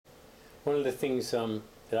One of the things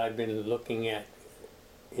that I've been looking at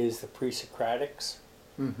is the pre-Socratics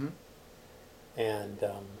Mm-hmm. and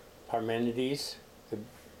Parmenides,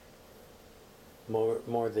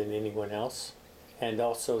 more than anyone else, and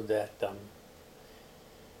also that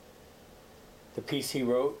the piece he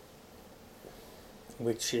wrote,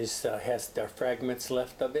 which is has the fragments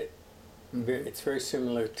left of it. Mm-hmm. It's very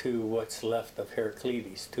similar to what's left of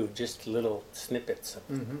Heraclides, too, just little snippets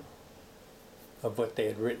Mm-hmm. of what they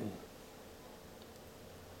had written.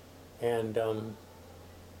 And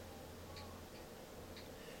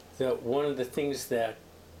one of the things that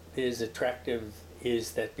is attractive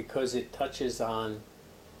is that because it touches on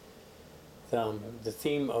the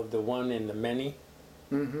theme of the one and the many,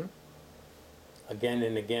 Mm-hmm. again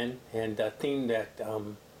and again, and a theme that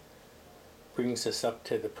brings us up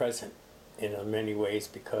to the present in many ways,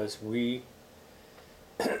 because we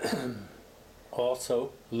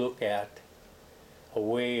also look at a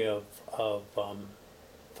way of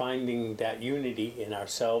finding that unity in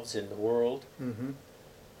ourselves, in the world, Mm-hmm.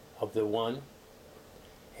 of the one,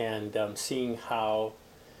 and seeing how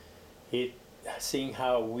we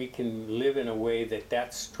can live in a way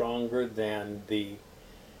that's stronger than the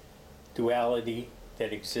duality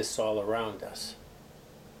that exists all around us.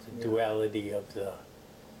 The duality of the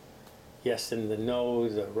yes and the no,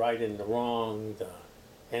 the right and the wrong, the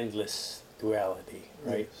endless duality,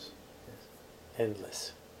 right? Yes. Yes.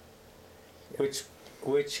 Endless. Yeah.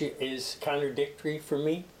 Which is contradictory for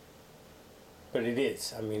me, but it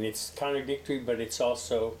is. I mean, it's contradictory, but it's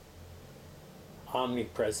also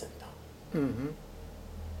omnipresent. Mm-hmm.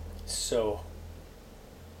 So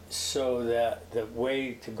that the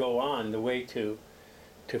way to go on, the way to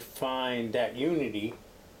find that unity,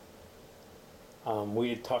 we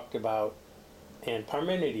had talked about, and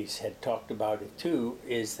Parmenides had talked about it too,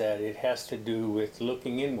 is that it has to do with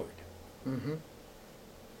looking inward, Mm-hmm.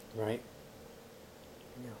 right?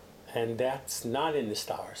 Yeah. And that's not in the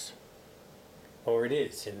stars, or it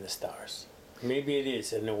is in the stars. Maybe it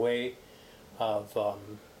is in a way of, well,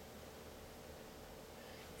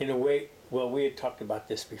 we had talked about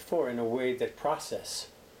this before, in a way that process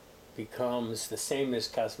becomes the same as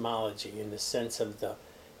cosmology, in the sense of the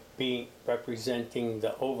being representing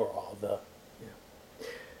the overall, the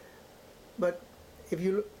But if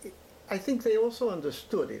you look, I think they also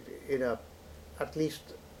understood it in a, at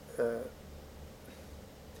least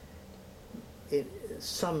in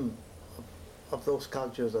some of those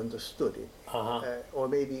cultures understood it, or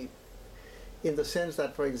maybe in the sense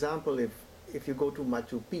that, for example, if you go to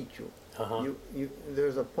Machu Picchu,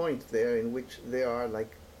 there's a point there in which there are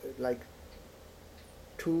like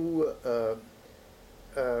two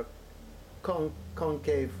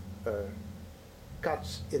concave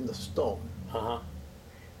cuts in the stone,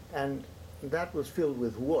 and that was filled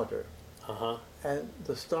with water, and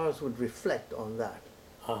the stars would reflect on that.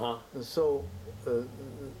 And so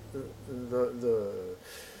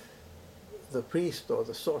the priest or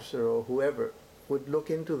the sorcerer or whoever would look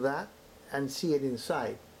into that and see it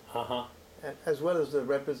inside, as well as the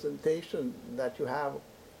representation that you have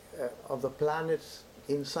of the planets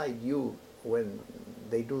inside you when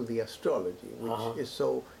they do the astrology, which is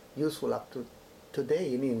so useful up to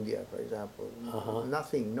today in India, for example.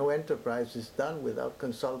 Nothing, no enterprise is done without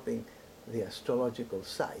consulting the astrological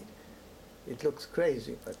side. It looks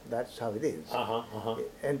crazy, but that's how it is.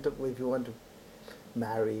 If you want to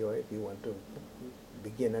marry, or if you want to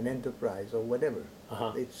begin an enterprise or whatever,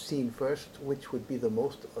 it's seen first which would be the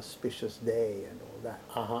most auspicious day and all that,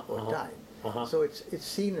 or time. So it's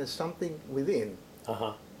seen as something within.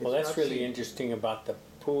 Well, that's really interesting about the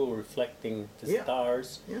pool reflecting the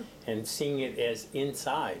stars, and seeing it as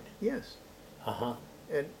inside. Yes.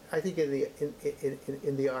 And I think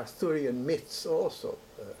in the Arthurian myths also,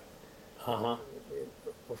 of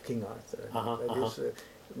King Arthur,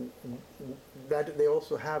 that they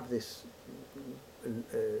also have this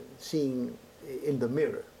seeing in the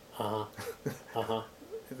mirror,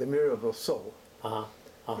 the mirror of the soul.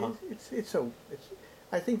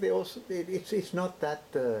 I think they also it's not that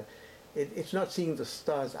it's not seeing the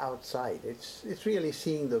stars outside. It's really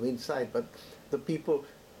seeing them inside. But the people,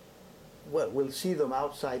 well, will see them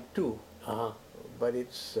outside too. But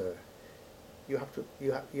it's I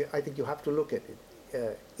think you have to look at it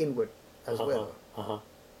inward as well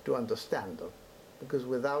to understand them, because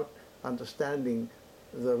without understanding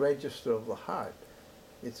the register of the heart,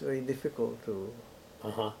 it's very difficult to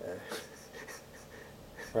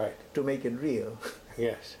right, to make it real.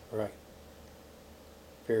 Yes, right.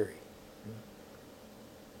 Very.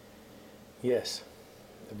 Yes,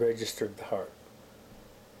 the register of the heart.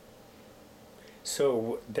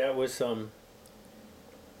 So that was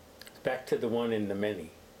back to the one and the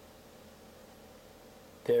many.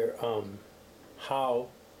 there, how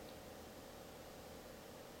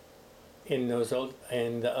in those old,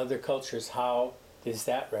 in the other cultures, how is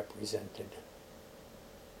that represented?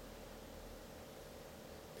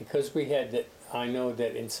 Because we had that, I know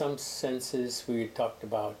that in some senses we talked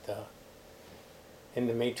about in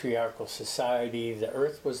the matriarchal society, the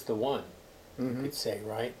earth was the one, you could say,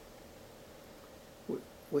 right?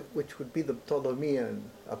 Which would be the Ptolemaic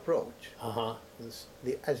approach.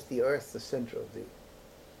 As the earth, the center of the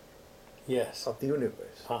Yes. of the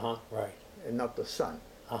universe, Right. and not the sun.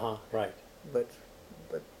 Right. But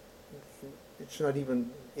it's not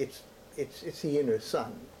even it's the inner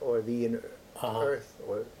sun or the inner earth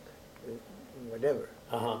or whatever.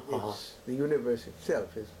 It's the universe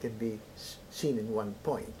itself can be seen in one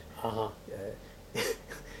point.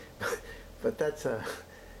 But that's I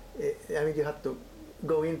mean, you have to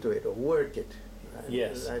go into it or work it.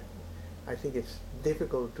 Yes. I think it's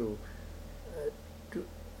difficult to.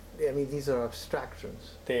 I mean, these are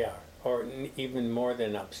abstractions. They are, or even more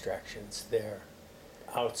than abstractions. They're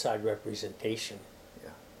outside representation.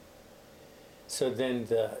 Yeah. So then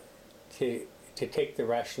to take the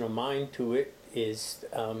rational mind to it is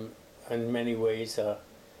in many ways a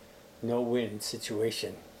no-win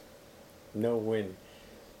situation. No-win.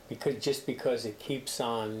 Because it keeps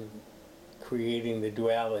on creating the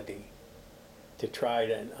duality to try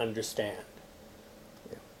to understand.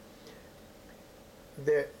 Yeah.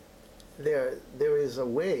 There is a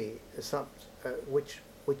way which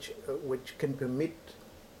can permit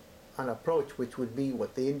an approach which would be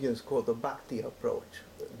what the Indians call the bhakti approach,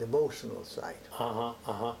 the devotional side.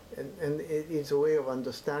 And it is a way of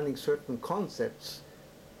understanding certain concepts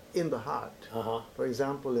in the heart. For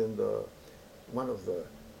example, in one of the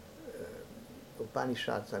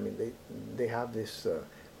Upanishads, I mean, they have this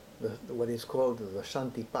what is called the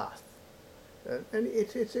Shanti path, and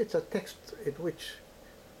it's a text in which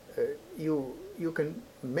you can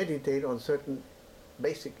meditate on certain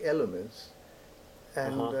basic elements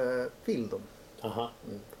and feel them.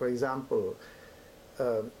 For example,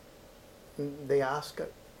 they ask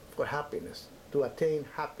for happiness, to attain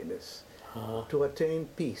happiness, to attain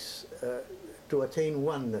peace, to attain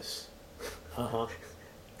oneness,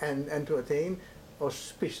 and to attain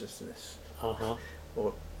auspiciousness,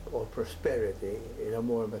 or prosperity in a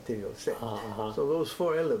more material sense. So those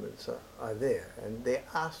four elements are there, and they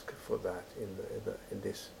ask for that in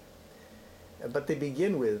this. But they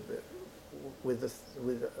begin with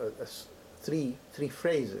three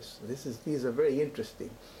phrases. These are very interesting,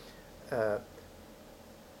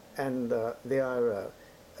 and they are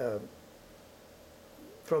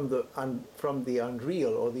from the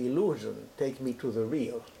unreal or the illusion, take me to the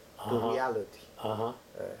real, to reality,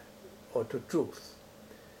 or to truth.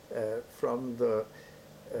 From the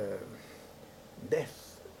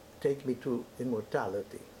death, take me to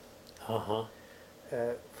immortality.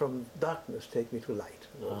 From darkness, take me to light.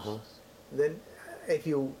 Then, if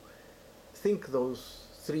you think those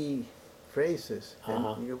three phrases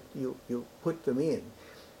and you put them in,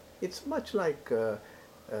 it's much like the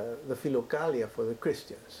Philokalia for the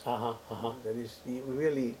Christians. That is, you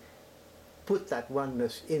really put that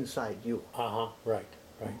oneness inside you. Right.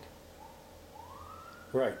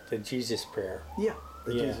 Right, the Jesus prayer. Yeah,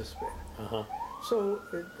 the Jesus prayer. So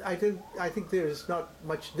I think there is not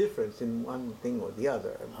much difference in one thing or the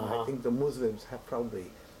other. I think the Muslims have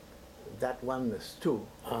probably that oneness too.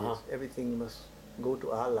 Everything must go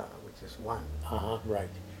to Allah, which is one. Right.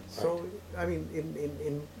 So I mean,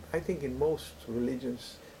 I think in most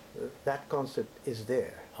religions that concept is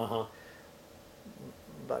there.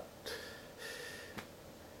 But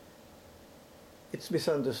it's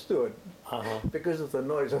misunderstood because of the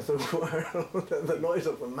noise of the world and the noise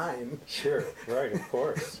of the mind. Sure, right, of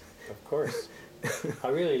course. I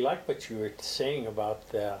really like what you were saying about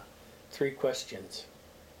the three questions.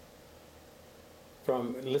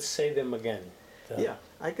 Let's say them again. Yeah,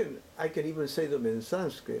 I can even say them in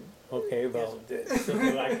Sanskrit. Okay, well, so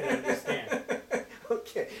that I can understand.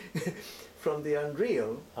 Okay. From the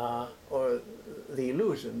unreal or the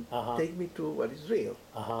illusion, take me to what is real.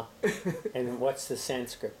 And what's the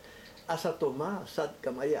Sanskrit? Asatoma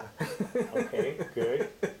satgamaya. Okay, good.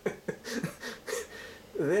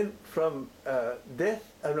 Then from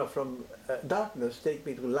from darkness, take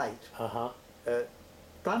me to light.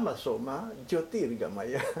 Tamasoma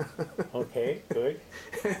jyotirgamaya. Okay, good.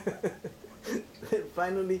 Then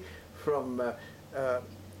finally, from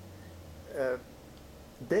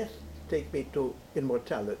death, take me to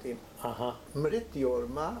immortality.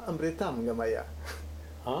 Mrityorma amritam gamaya.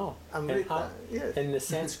 Oh, Amrita, yes. And the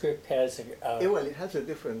Sanskrit has well, it has a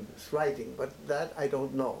different writing, but that I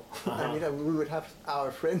don't know. I mean, we would have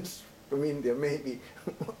our friends from India maybe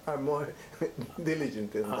are more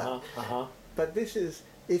diligent in that. But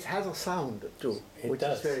it has a sound too, which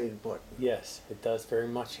is very important. Yes, it does very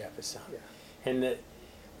much have a sound. Yeah. And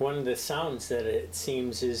one of the sounds that it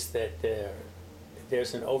seems is that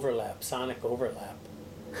there's an overlap, sonic overlap,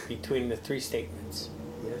 between the three statements.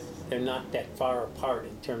 Yes. They're not that far apart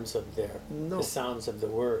in terms of the sounds of the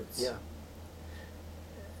words. Yeah.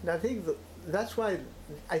 And I think that's why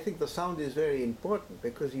I think the sound is very important,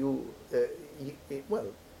 because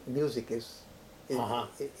music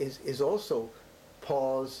is also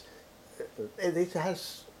pause, and it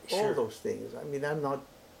has all those things. I mean,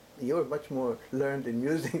 you're much more learned in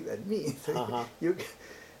music than me, so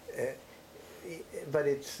but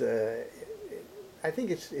I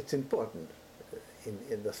think it's important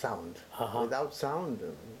in the sound. Without sound,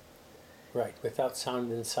 right, without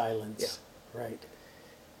sound and silence. Yeah. Right.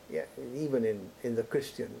 Yeah, even in the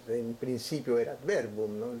Christians, in principio erat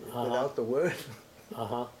verbum, no? Without the word,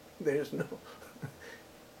 there's no.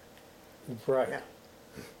 Right. Yeah.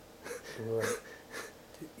 Right.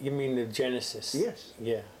 You mean the Genesis? Yes.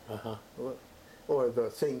 Yeah. Or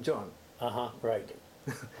the Saint John. Right.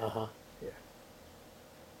 Yeah.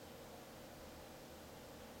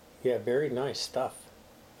 Yeah, very nice stuff.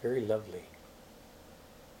 Very lovely.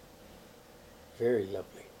 Very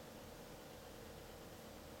lovely.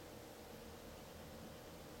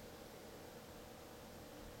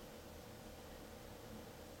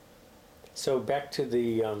 So back to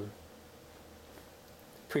the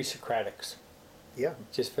pre-Socratics. Yeah.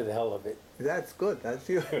 Just for the hell of it. That's good. That's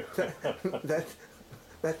your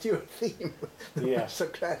that's your theme. Yeah.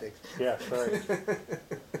 Socratics. Yeah, right.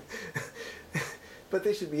 But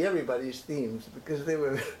they should be everybody's themes, because they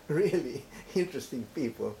were really interesting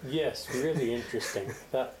people. Yes, really interesting.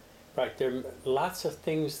 Right, there are lots of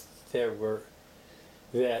things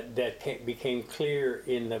that became clear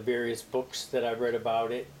in the various books that I read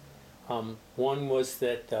about it. One was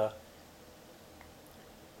that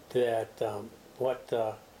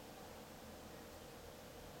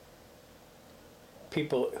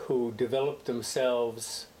people who developed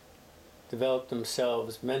themselves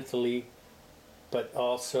mentally, but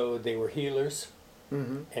also they were healers,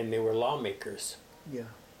 and they were lawmakers.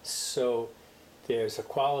 Yeah. So there's a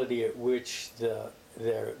quality at which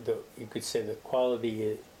you could say the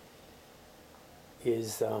quality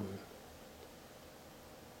is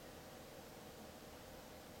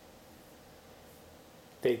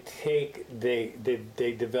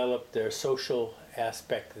they develop their social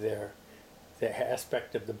aspect, the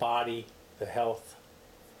aspect of the body, the health,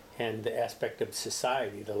 and the aspect of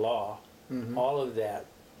society, the law, all of that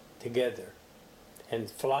together. And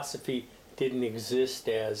philosophy didn't exist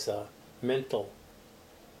as a mental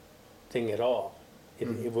thing at all.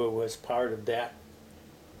 It was part of that.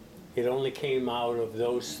 It only came out of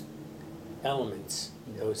those elements,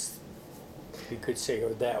 those, you could say,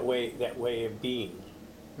 or that way of being.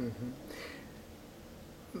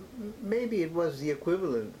 Maybe it was the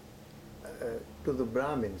equivalent to the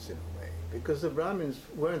Brahmins in a way, because the Brahmins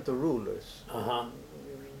weren't the rulers.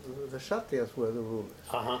 The Kshatriyas were the rulers.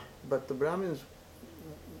 But the Brahmins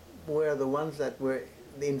were the ones that were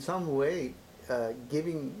in some way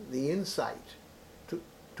giving the insight to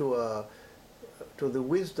the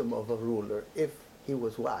wisdom of a ruler, if he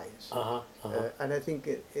was wise. And I think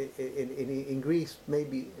in Greece,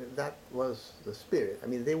 maybe that was the spirit. I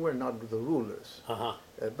mean, they were not the rulers,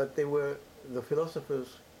 but they were, the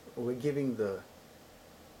philosophers were giving the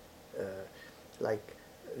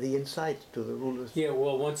the insight to the rulers. Yeah,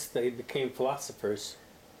 well, once they became philosophers,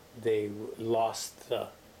 they lost the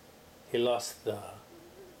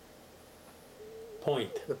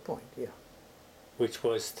point. The point, yeah. Which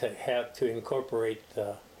was to incorporate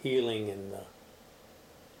the healing and the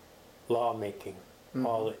lawmaking,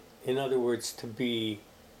 in other words, to be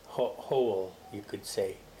whole, you could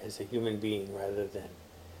say, as a human being, rather than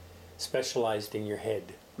specialized in your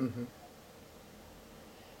head.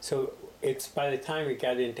 So it's, by the time it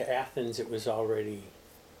got into Athens, it was already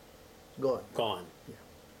gone.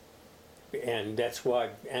 Yeah. And that's why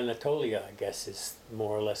Anatolia, I guess, is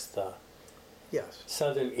more or less the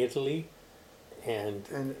southern Italy and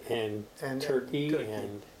Turkey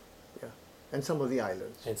and some of the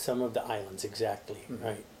islands. And some of the islands, exactly,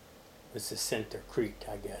 right. It was the center, Crete,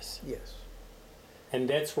 I guess. Yes. And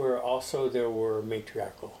that's where also there were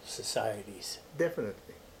matriarchal societies.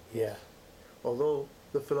 Definitely. Yeah. Although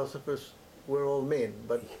the philosophers were all men,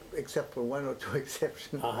 but except for one or two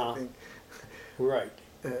exceptions, I think. Right.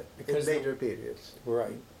 Because in later periods.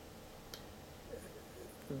 Right.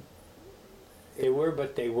 They were,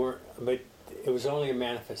 but they weren't. But it was only a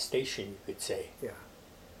manifestation, you could say. Yeah.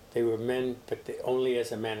 They were men, but only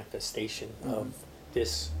as a manifestation of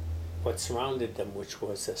this, what surrounded them, which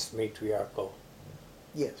was this matriarchal.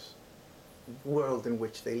 Yes, world in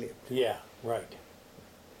which they lived. Yeah, right.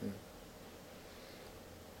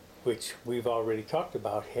 Which we've already talked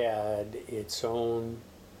about, had its own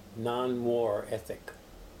non-war ethic.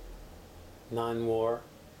 Non-war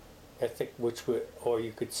ethic, which would, or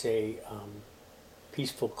you could say,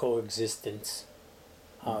 peaceful coexistence.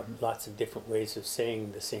 Lots of different ways of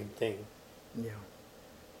saying the same thing. Yeah.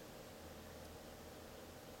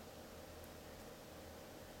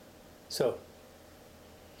 So,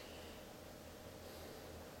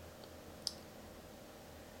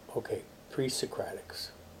 okay,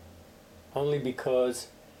 pre-Socratics. Only because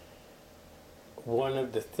one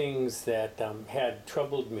of the things that had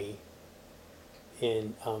troubled me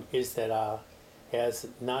in is that as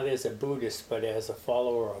not as a Buddhist, but as a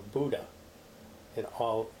follower of Buddha,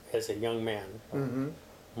 as a young man,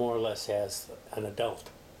 more or less as an adult,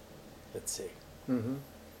 let's say.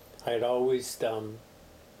 I had always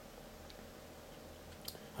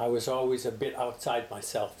I was always a bit outside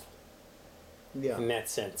myself in that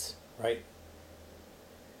sense, right?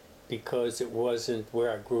 Because it wasn't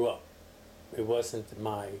where I grew up. It wasn't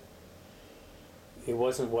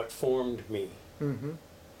what formed me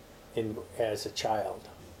as a child.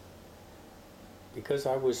 Because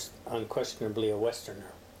I was unquestionably a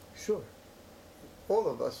Westerner. Sure. All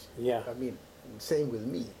of us. Yeah. I mean, same with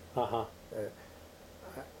me. Uh-huh.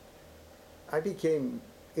 I became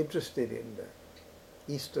interested in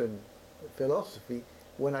Eastern philosophy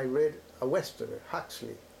when I read a Westerner,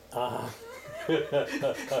 Huxley. Uh-huh.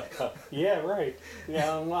 Yeah, right.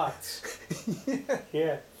 Yeah, lots.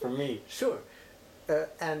 Yeah, for me. Sure.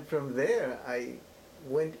 And from there, I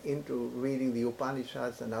went into reading the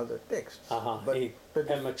Upanishads and other texts. But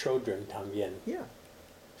Pema Chodron también. Yeah,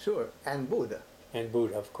 sure. And Buddha. And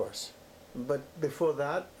Buddha, of course. But before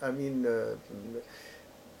that, I mean,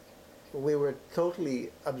 we were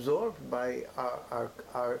totally absorbed by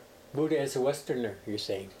our Buddha as a Westerner, you're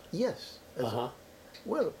saying? yes.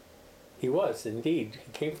 Well, he was, indeed.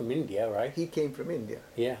 He came from India, right? he came from India,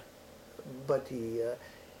 Yeah. but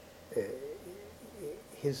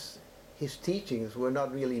his teachings were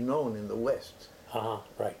not really known in the West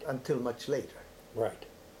Right. until much later. Right.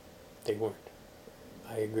 They weren't.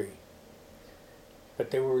 I agree.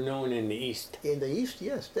 But they were known in the East. In the East,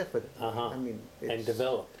 yes, definitely. I mean, and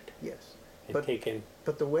developed. Yes. And taken.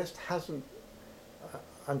 But the West hasn't,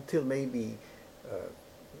 until maybe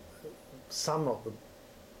some of the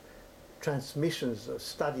transmissions or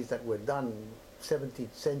studies that were done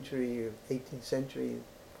 17th century, 18th century,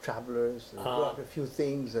 travelers brought a few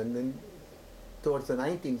things, and then towards the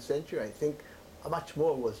 19th century, I think much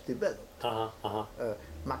more was developed.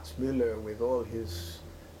 Max Müller, with all his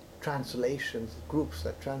translations, groups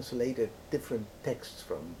that translated different texts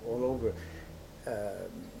from all over,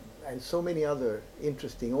 and so many other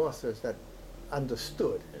interesting authors that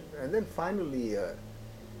understood. And then finally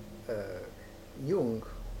Jung,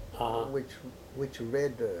 which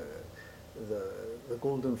read the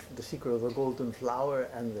Secret of the Golden Flower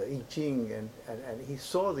and the I Ching, and he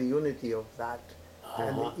saw the unity of that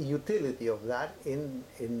and the utility of that in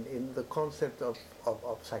the concept of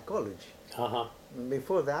psychology.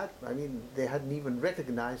 Before that, I mean, they hadn't even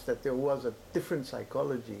recognized that there was a different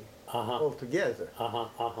psychology altogether.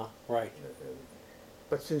 Right.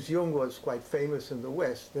 But since Jung was quite famous in the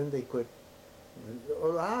West, then they could,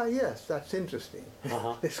 yes, that's interesting.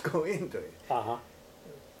 Let's go into it.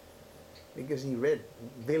 Because he read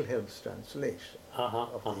Wilhelm's translation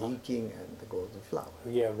of the I Ching and the Golden Flower.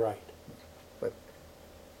 Yeah, right. But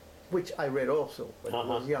which I read also, but I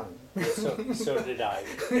was young. So did I,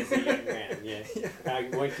 as a young man, yeah. I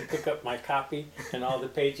went to pick up my copy and all the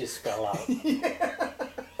pages fell out.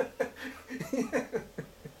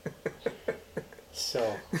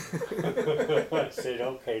 So I said,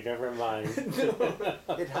 okay, never mind.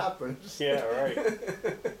 No, it happens. Yeah, right.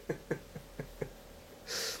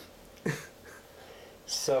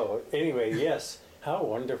 So anyway, yes, how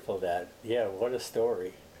wonderful that. Yeah, what a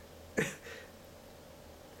story.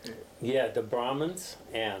 Yeah, the Brahmins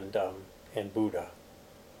and Buddha.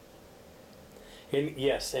 And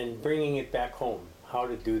yes, and bringing it back home, how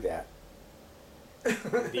to do that.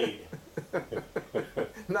 Indeed.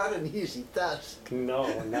 Not an easy task. No,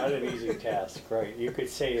 not an easy task, right. You could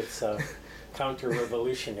say it's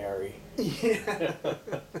counter-revolutionary. Yeah.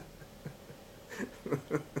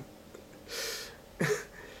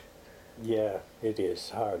 Yeah, it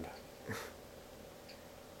is hard.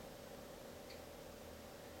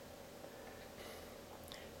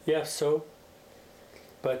 Yeah, so,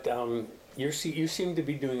 but you seem to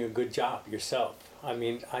be doing a good job yourself I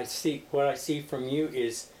mean, what I see from you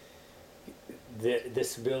is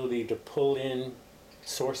this ability to pull in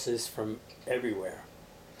sources from everywhere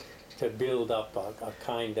to build up a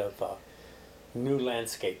kind of new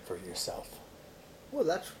landscape for yourself.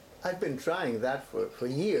 Well, I've been trying that for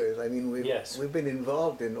years. I mean, we've been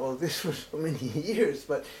involved in all this for so many years,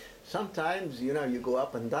 but sometimes, you know, you go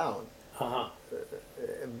up and down. Uh-huh.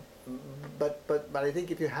 But I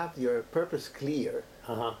think if you have your purpose clear,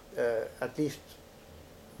 Uh-huh. at least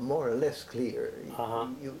more or less clear, Uh-huh.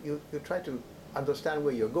 you try to understand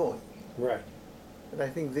where you're going. Right. And I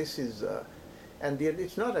think this is, and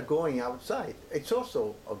it's not a going outside. It's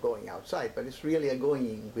also a going outside, but it's really a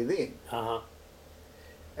going within. Uh-huh.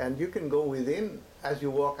 And you can go within as you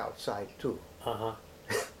walk outside too. Uh-huh.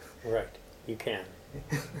 Right. You can.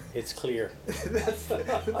 It's clear. I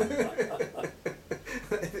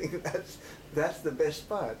think that's the best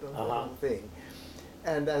part of the whole thing.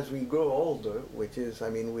 And as we grow older, which is, I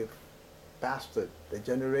mean, we've passed the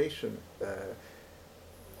generation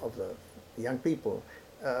of the young people,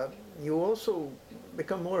 you also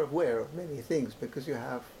become more aware of many things because you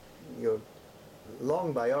have your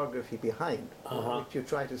long biography behind, which you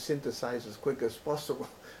try to synthesize as quick as possible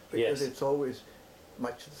because it's always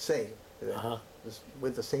much the same,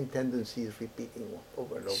 with the same tendencies repeating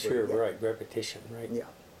over and over Sure, again. right, repetition, right? Yeah.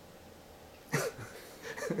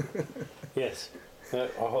 Yes,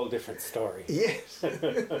 a whole different story. Yes.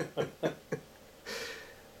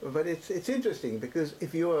 But it's interesting because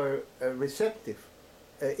if you are receptive,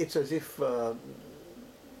 it's as if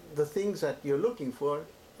the things that you're looking for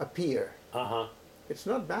appear. Uh-huh. It's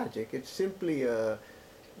not magic, it's simply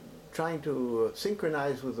trying to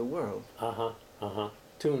synchronize with the world. Uh-huh. Uh-huh.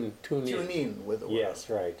 Tune in with the world. Yes,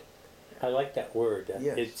 right. I like that word.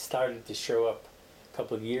 Yes. It started to show up a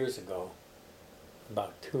couple of years ago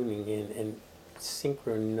about tuning in and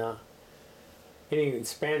in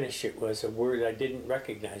Spanish it was a word I didn't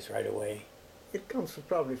recognize right away. It comes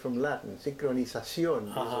probably from Latin. Sincronización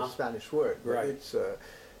is a Spanish word. But right. It's,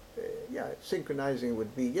 synchronizing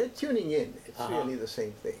would be, tuning in. It's really the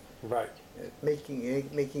same thing. Right. Making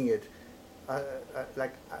it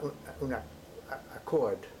like a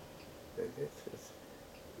chord.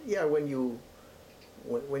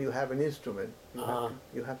 When you have an instrument,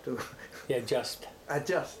 you have to adjust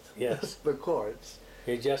yes. the chords.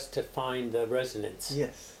 Just to find the resonance.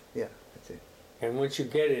 Yes, yeah, that's it. And once you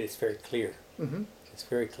get it, it's very clear. Mm-hmm. It's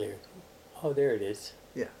very clear. Oh, there it is.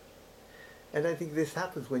 Yeah. And I think this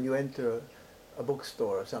happens when you enter a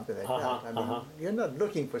bookstore or something like that. I mean, you're not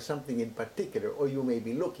looking for something in particular, or you may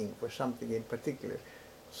be looking for something in particular.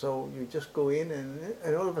 So you just go in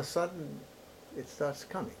and all of a sudden it starts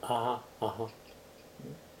coming.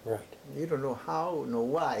 Right. You don't know how, nor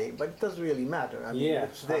why, but it doesn't really matter. I mean,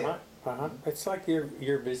 it's there. It's like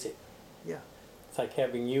your visit. Yeah. It's like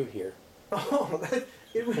having you here. Oh,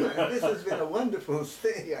 this has been a wonderful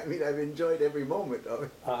stay. I mean, I've enjoyed every moment of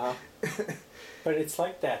it. But it's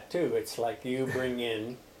like that too. It's like you bring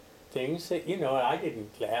in things that, you know, I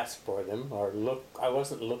didn't ask for them or look. I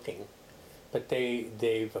wasn't looking, but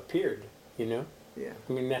they've appeared. You know. Yeah.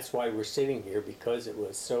 I mean, that's why we're sitting here, because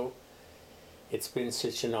it's been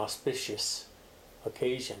such an auspicious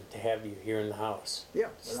occasion to have you here in the house. Yeah.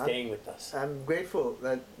 Staying with us. I'm grateful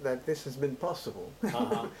that this has been possible.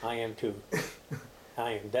 I am too.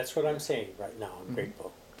 I am. That's what I'm saying right now. I'm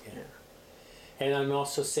grateful. Yeah. And I'm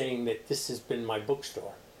also saying that this has been my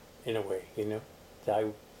bookstore, in a way. You know,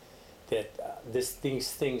 these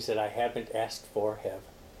things that I haven't asked for have,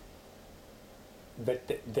 but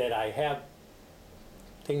that I have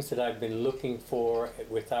things that I've been looking for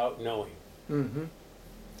without knowing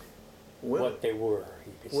what they were.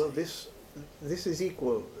 You could say. This is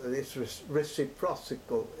equal. It's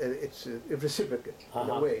reciprocal. It's reciprocate in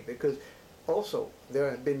a way, because also there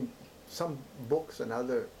have been some books and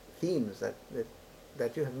other themes that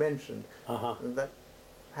you have mentioned that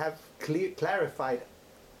have clarified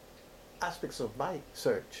aspects of my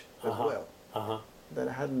search as well that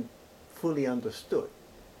I hadn't fully understood.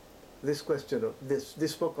 This question of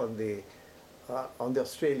this book on the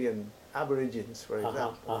Australian Aborigines, for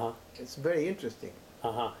example, it's very interesting.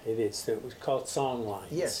 It is. It was called Songlines.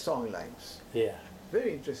 Yes, Songlines. Yeah.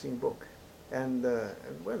 Very interesting book, and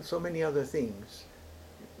well, so many other things.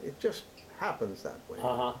 It just happens that way.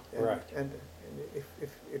 Right. And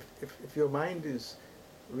if your mind is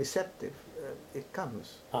receptive, it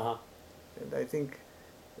comes. And I think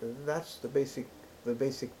that's the basic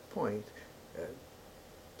point.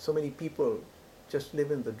 So many people just live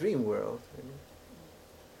in the dream world.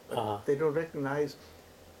 But they don't recognize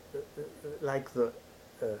like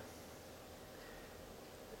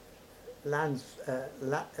landmarks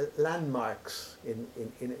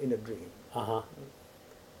in a dream Uh-huh.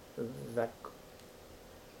 that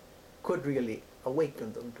could really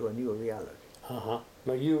awaken them to a new reality. Uh-huh.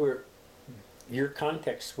 Now your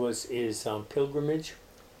context is pilgrimage?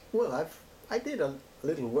 Well, I did a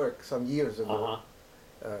little work some years ago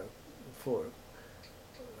Uh-huh. For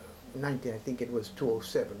 19, I think it was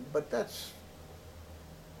 207, but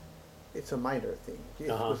it's a minor thing. It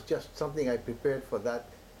was just something I prepared for that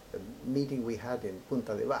meeting we had in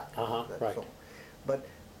Punta de Vaca. That's right. all. But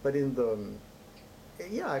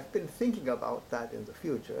yeah, I've been thinking about that in the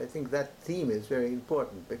future. I think that theme is very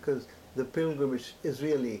important because the pilgrimage is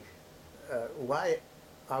really why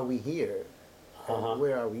are we here and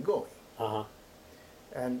where are we going? Uh-huh.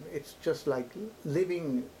 And it's just like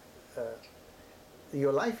living,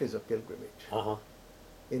 your life is a pilgrimage Uh-huh.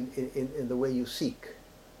 in the way you seek.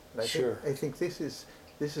 And Sure. I think this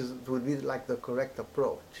would be like the correct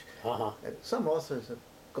approach. Uh-huh. And some authors have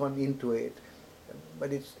gone into it,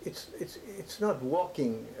 but it's not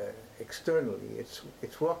walking externally.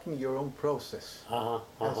 It's walking your own process Uh-huh.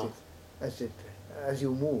 Uh-huh. as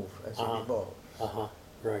you move, as it evolves. Uh-huh.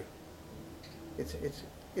 Right.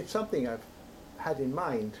 It's something I've had in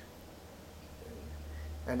mind,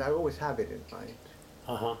 and I always have it in mind.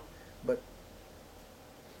 Uh-huh. But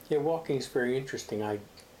yeah, walking is very interesting. I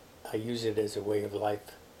use it as a way of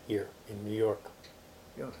life here in New York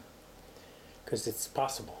you know, because it's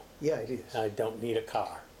possible. yeah, it is. I don't need a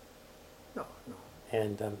car. No, no.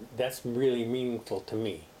 And that's really meaningful to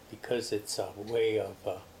me because it's a way of,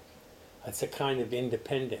 it's a kind of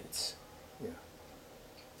independence Yeah.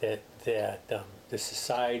 that the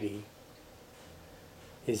society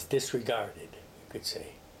is disregarded, you could say.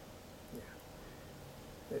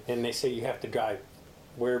 Yeah. And they say you have to drive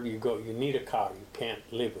wherever you go. You need a car. You can't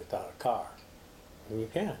live without a car. And you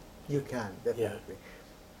can. You can, definitely.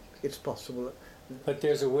 It's possible. But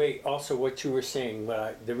there's a way, also what you were saying,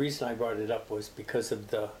 the reason I brought it up was because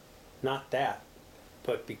of not that,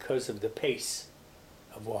 but because of the pace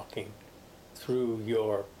of walking through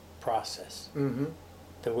your process. Mm-hmm.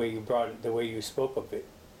 The way you brought it, the way you spoke of it,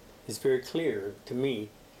 is very clear to me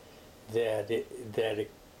that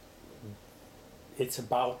it's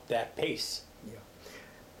about that pace. Yeah.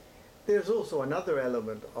 There's also another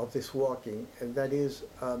element of this walking, and that is,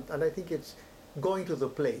 and I think it's going to the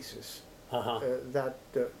places that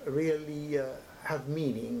really have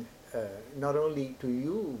meaning, not only to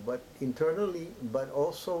you, but internally, but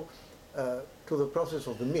also to the process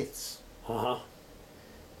of the myths.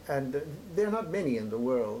 And there are not many in the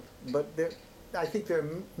world, but I think there are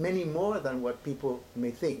many more than what people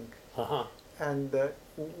may think. And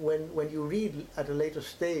when you read at a later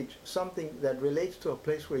stage something that relates to a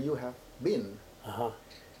place where you have been,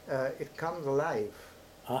 it comes alive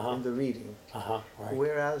in the reading. Right.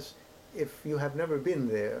 Whereas if you have never been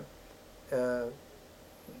there,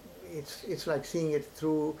 it's like seeing it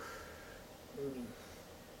through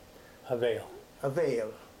A veil. a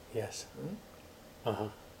veil. Yes. Hmm?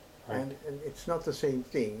 Right. And it's not the same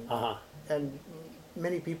thing. And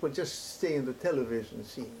many people just stay in the television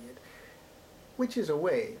seeing it, which is a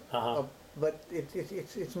way, but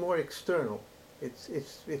it's more external. It's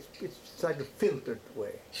like a filtered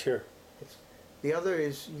way. Sure. The other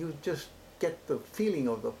is you just get the feeling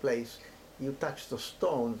of the place. You touch the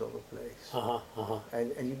stones of the place,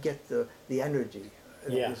 and you get the energy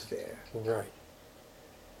that is there. Right.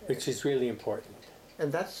 Which is really important.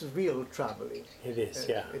 And that's real traveling. It is,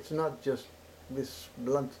 yeah. It's not just this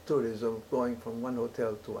blunt tourism going from one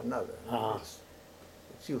hotel to another.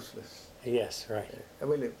 It's useless. Yes, right. I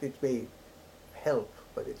mean, it may help,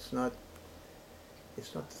 but it's not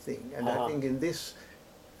the thing. And I think in this,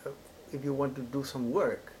 if you want to do some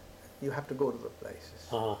work, you have to go to the places.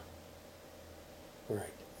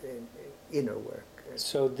 Right. Inner work.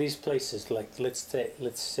 So these places, like let's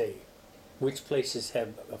say, which places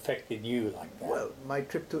have affected you like that? Well, my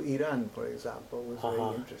trip to Iran, for example, was very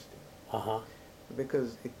interesting.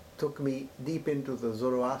 Because it took me deep into the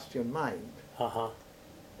Zoroastrian mind.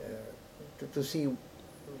 To see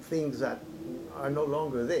things that are no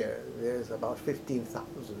longer there. There's about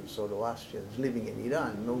 15,000 Zoroastrians living in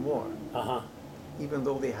Iran, no more. Even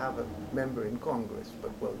though they have a member in Congress,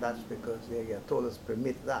 but well, that's because the Ayatollahs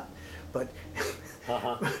permit that. But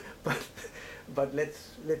but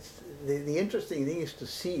the interesting thing is to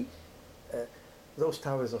see those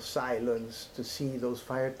towers of silence, to see those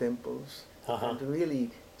fire temples, and to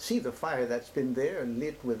really see the fire that's been there and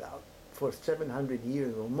lit for 700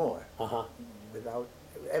 years or more, without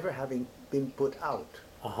ever having been put out.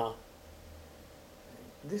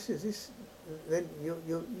 This. Then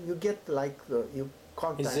you get like you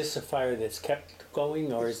contact. Is this a fire that's kept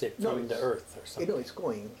going, or is it No, from the it's- earth or something? It's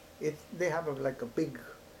going. They have like a big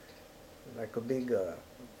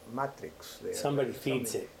matrix there. Somebody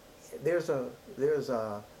feeds it. There's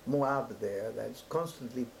a Moab there that's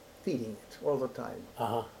constantly feeding it all the time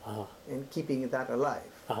and keeping that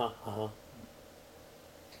alive.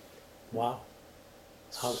 Wow.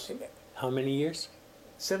 How many years?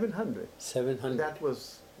 700. 700. That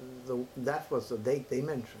was the date they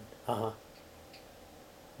mentioned. Wow.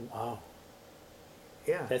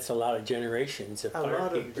 Yeah. That's a lot of generations of A fire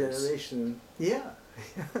lot of keepers. generation. Yeah.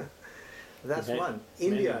 That's Many- one.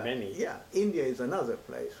 many, India. many. Yeah. India is another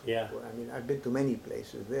place. Yeah. I mean, I've been to many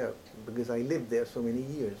places there because I lived there so many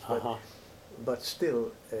years. But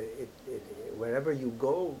still, wherever you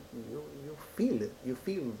go, you feel it. You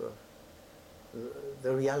feel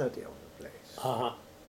the reality of the place.